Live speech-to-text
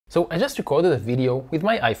So I just recorded a video with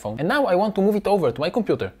my iPhone and now I want to move it over to my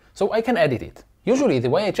computer so I can edit it. Usually the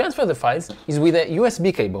way I transfer the files is with a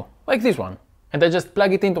USB cable, like this one. And I just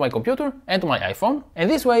plug it into my computer and to my iPhone, and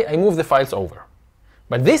this way I move the files over.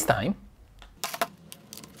 But this time,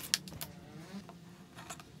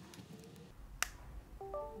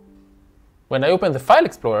 when I open the File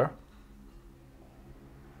Explorer,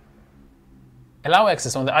 allow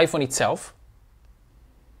access on the iPhone itself,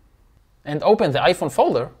 and open the iPhone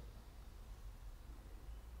folder,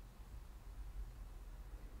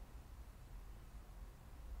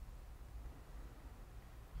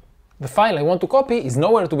 the file I want to copy is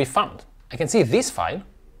nowhere to be found. I can see this file,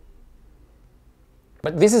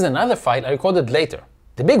 but this is another file I recorded later.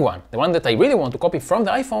 The big one, the one that I really want to copy from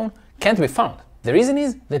the iPhone, can't be found. The reason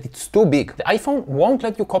is that it's too big. The iPhone won't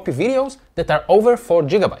let you copy videos that are over 4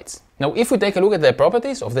 GB. Now, if we take a look at the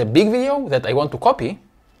properties of the big video that I want to copy,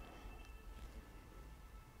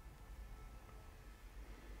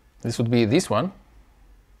 this would be this one,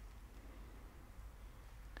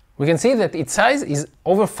 we can see that its size is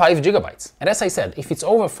over 5 GB. And as I said, if it's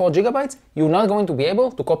over 4 GB, you're not going to be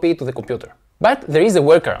able to copy it to the computer. But there is a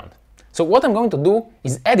workaround. So what I'm going to do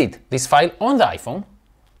is edit this file on the iPhone.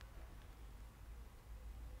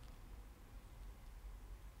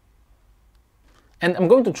 And I'm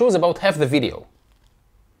going to choose about half the video.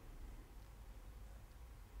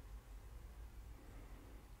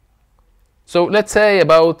 So let's say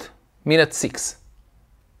about minute 6.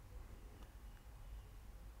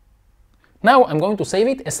 Now I'm going to save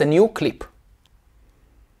it as a new clip.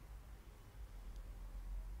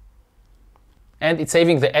 And it's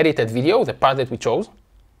saving the edited video, the part that we chose.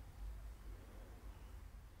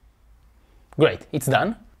 Great, it's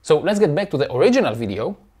done. So let's get back to the original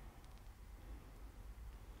video.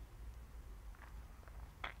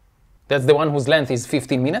 That's the one whose length is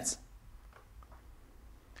 15 minutes.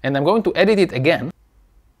 And I'm going to edit it again.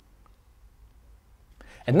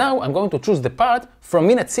 And now I'm going to choose the part from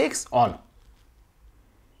minute 6 on.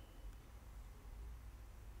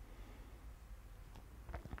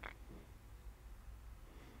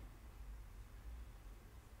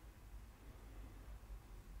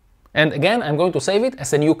 And again, I'm going to save it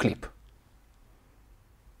as a new clip.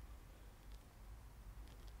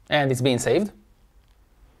 And it's being saved.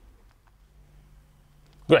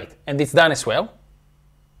 Great, and it's done as well.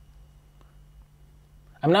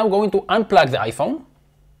 I'm now going to unplug the iPhone.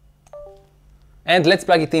 And let's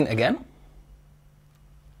plug it in again.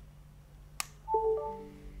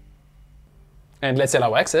 And let's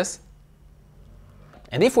allow access.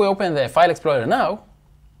 And if we open the File Explorer now,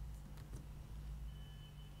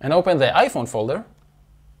 and open the iPhone folder,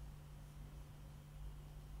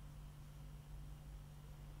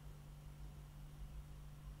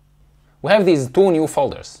 we have these two new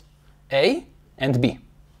folders, A and B.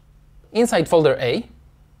 Inside folder A,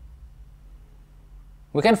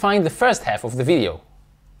 we can find the first half of the video.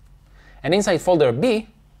 And inside folder B,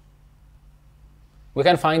 we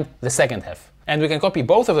can find the second half. And we can copy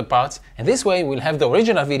both of the parts, and this way we'll have the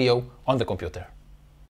original video on the computer.